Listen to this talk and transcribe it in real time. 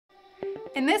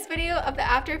In this video of the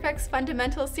After Effects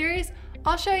Fundamentals series,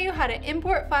 I'll show you how to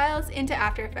import files into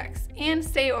After Effects and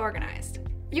stay organized.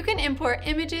 You can import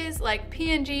images like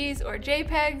PNGs or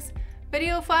JPEGs,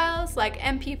 video files like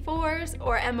MP4s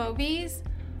or MOVs,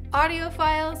 audio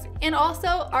files, and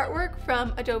also artwork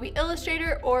from Adobe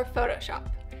Illustrator or Photoshop.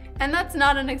 And that's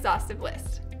not an exhaustive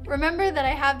list. Remember that I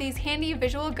have these handy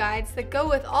visual guides that go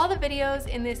with all the videos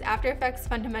in this After Effects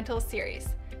Fundamentals series.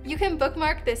 You can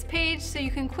bookmark this page so you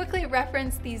can quickly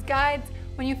reference these guides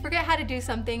when you forget how to do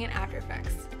something in After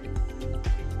Effects.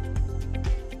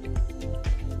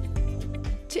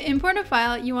 To import a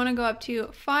file, you want to go up to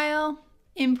File,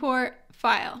 Import,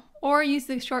 File, or use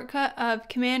the shortcut of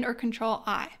Command or Control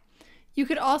I. You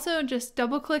could also just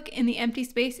double-click in the empty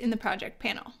space in the project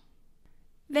panel.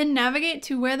 Then navigate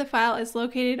to where the file is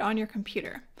located on your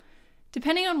computer.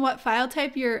 Depending on what file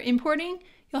type you're importing,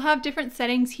 you'll have different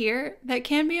settings here that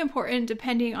can be important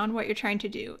depending on what you're trying to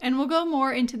do, and we'll go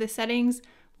more into the settings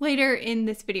later in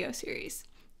this video series.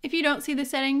 If you don't see the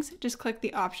settings, just click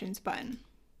the Options button.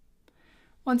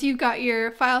 Once you've got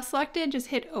your file selected, just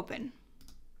hit Open.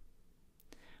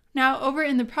 Now over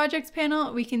in the Projects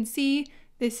panel, we can see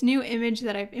this new image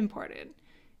that I've imported.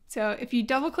 So if you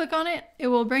double click on it, it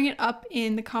will bring it up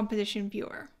in the composition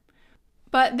viewer.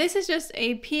 But this is just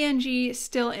a PNG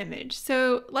still image.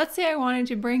 So let's say I wanted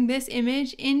to bring this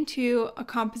image into a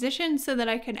composition so that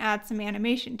I can add some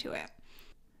animation to it.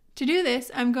 To do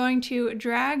this, I'm going to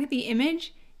drag the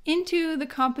image into the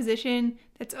composition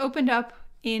that's opened up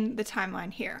in the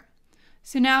timeline here.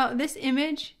 So now this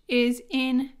image is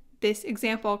in this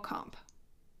example comp.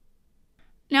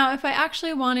 Now, if I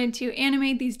actually wanted to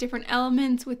animate these different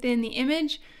elements within the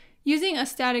image, using a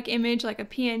static image like a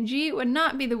PNG would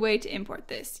not be the way to import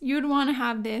this. You would want to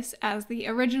have this as the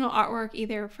original artwork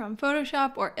either from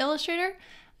Photoshop or Illustrator,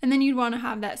 and then you'd want to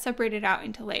have that separated out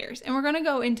into layers. And we're going to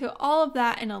go into all of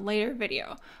that in a later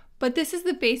video, but this is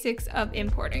the basics of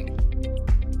importing.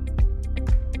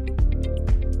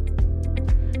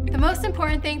 The most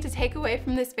important thing to take away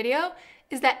from this video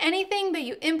is that anything that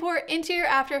you import into your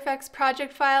After Effects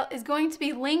project file is going to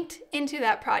be linked into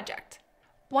that project.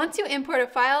 Once you import a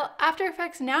file, After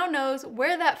Effects now knows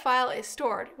where that file is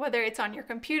stored, whether it's on your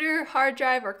computer, hard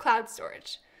drive, or cloud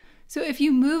storage. So if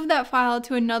you move that file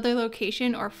to another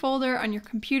location or folder on your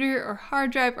computer or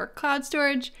hard drive or cloud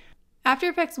storage, After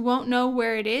Effects won't know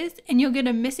where it is and you'll get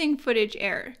a missing footage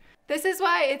error. This is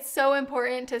why it's so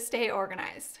important to stay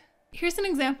organized. Here's an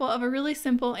example of a really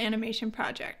simple animation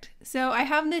project. So I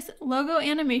have this logo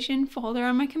animation folder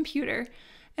on my computer,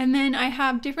 and then I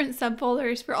have different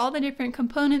subfolders for all the different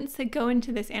components that go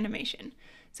into this animation.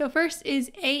 So first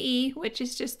is AE, which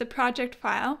is just the project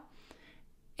file.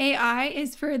 AI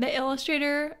is for the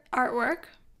Illustrator artwork.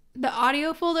 The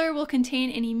audio folder will contain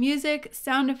any music,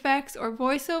 sound effects, or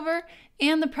voiceover,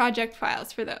 and the project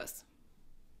files for those.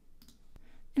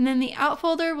 And then the out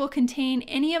folder will contain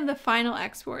any of the final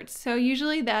exports. So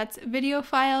usually that's video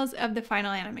files of the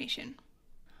final animation.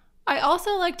 I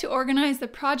also like to organize the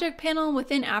project panel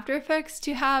within After Effects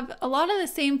to have a lot of the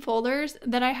same folders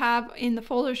that I have in the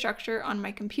folder structure on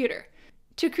my computer.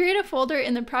 To create a folder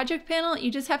in the project panel, you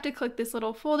just have to click this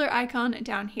little folder icon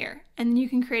down here, and then you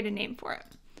can create a name for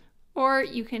it. Or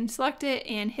you can select it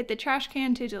and hit the trash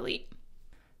can to delete.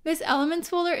 This Elements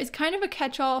folder is kind of a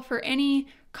catch-all for any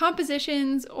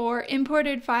compositions or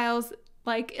imported files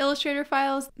like Illustrator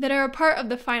files that are a part of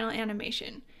the final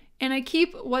animation. And I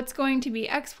keep what's going to be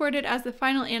exported as the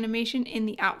final animation in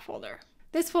the out folder.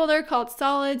 This folder called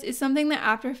Solids is something that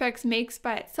After Effects makes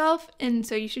by itself, and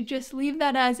so you should just leave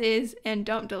that as is and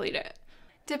don't delete it.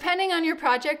 Depending on your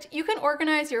project, you can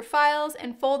organize your files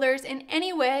and folders in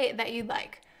any way that you'd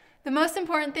like. The most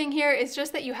important thing here is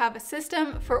just that you have a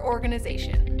system for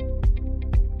organization.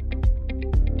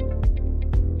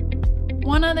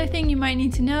 One other thing you might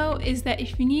need to know is that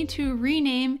if you need to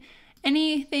rename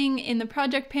anything in the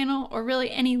project panel or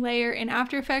really any layer in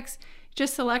After Effects,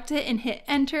 just select it and hit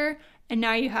enter, and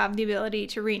now you have the ability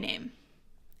to rename.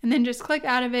 And then just click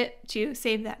out of it to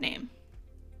save that name.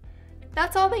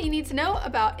 That's all that you need to know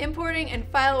about importing and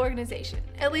file organization,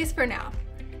 at least for now.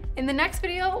 In the next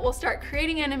video, we'll start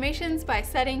creating animations by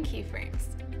setting keyframes.